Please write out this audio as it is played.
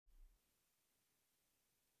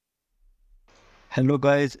Hello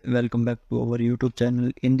guys, welcome back to our YouTube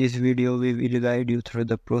channel. In this video, we will guide you through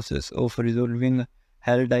the process of resolving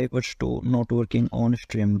Helldivers 2 not working on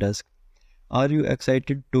Stream Desk. Are you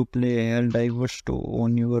excited to play Helldivers 2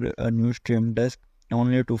 on your new Stream Desk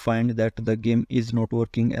only to find that the game is not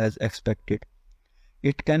working as expected?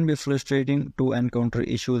 It can be frustrating to encounter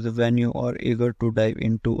issues when you are eager to dive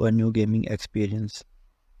into a new gaming experience.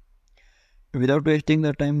 Without wasting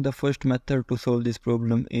the time, the first method to solve this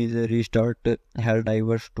problem is restart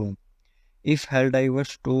Helldivers 2. If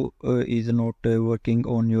Helldivers 2 is not working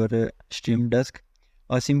on your Stream Desk,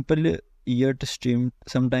 a simple yet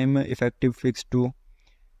sometime effective fix to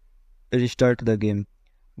restart the game.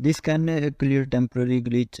 This can clear temporary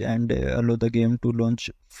glitch and allow the game to launch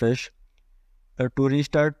fresh. To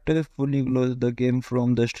restart, fully close the game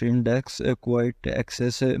from the Stream Deck's quiet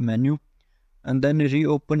access menu, and then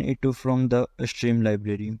reopen it from the stream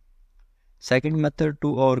library. Second method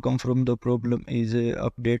to overcome from the problem is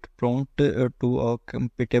update prompt to a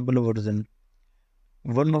compatible version.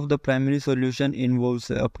 One of the primary solution involves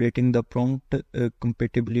updating the prompt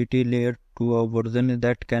compatibility layer to a version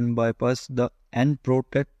that can bypass the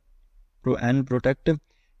nprotect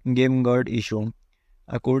game guard issue.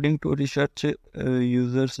 According to research,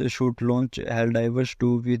 users should launch Helldivers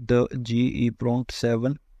 2 with the GE prompt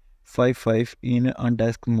 755 in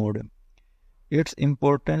desk mode. It's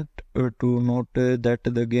important to note that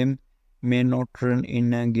the game may not run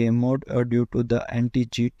in game mode due to the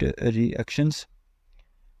anti-cheat reactions.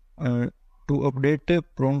 To update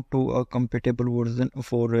prompt to a compatible version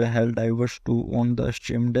for Helldivers 2 on the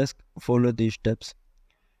Stream Desk, follow these steps.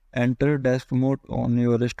 Enter desk mode on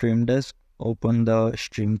your Stream Desk. Open the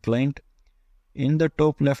Stream client. In the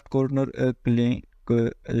top left corner, click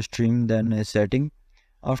Stream, then Setting.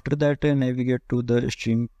 After that, navigate to the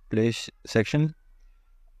Stream Play section.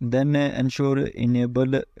 Then ensure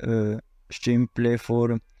Enable Stream Play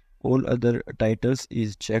for all other titles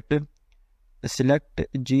is checked. Select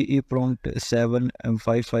GE prompt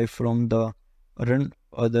 755 from the Run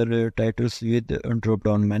Other Titles with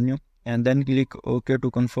drop-down menu, and then click OK to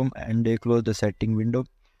confirm and close the setting window.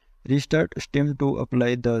 Restart Steam to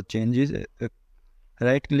apply the changes.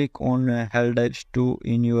 Right-click on Helldivers 2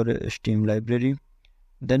 in your Steam library.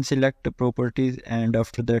 Then select Properties and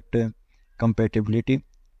after that Compatibility.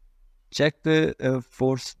 Check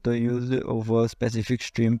force the use of a specific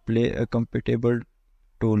Stream Play compatible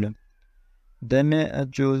tool. Then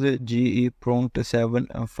choose GE Prompt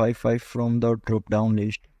 755 from the drop-down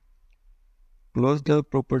list. Close the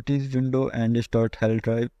Properties window and start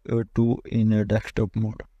Helldivers 2 in desktop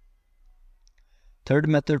mode. Third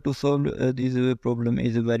method to solve this problem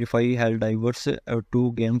is verify Helldivers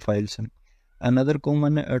 2 game files. Another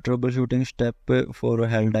common troubleshooting step for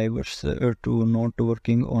Helldivers 2 not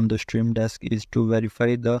working on the Stream Desk is to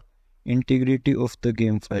verify the integrity of the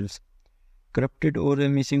game files. Corrupted or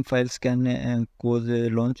missing files can cause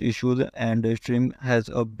launch issues, and Stream has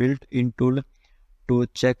a built-in tool to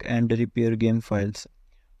check and repair game files.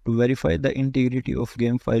 To verify the integrity of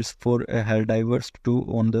game files for Helldivers 2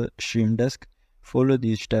 on the Stream Desk, follow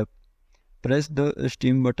these steps. Press the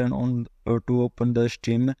Steam button on to open the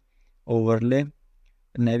Steam overlay.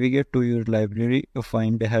 Navigate to your library,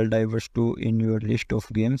 find Helldivers 2 in your list of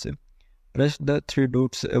games. Press the three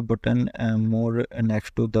dots button more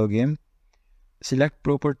next to the game. Select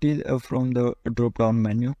Properties from the drop-down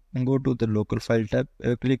menu. Go to the Local File tab.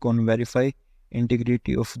 Click on Verify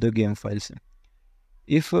Integrity of the game files.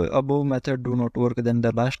 If above method do not work, then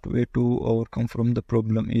the last way to overcome from the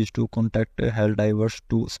problem is to contact Helldivers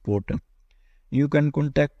 2 support. You can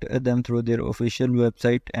contact them through their official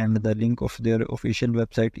website, and the link of their official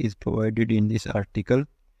website is provided in this article.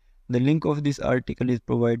 The link of this article is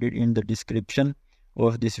provided in the description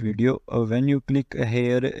of this video. When you click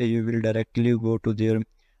here, you will directly go to their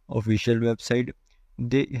official website.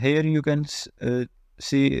 Here you can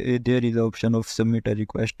see there is the option of submit a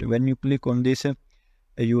request. When you click on this,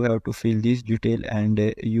 you have to fill this detail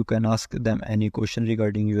and you can ask them any question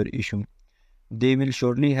regarding your issue. They will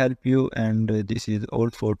surely help you, and this is all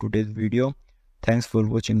for today's video. Thanks for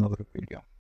watching our video.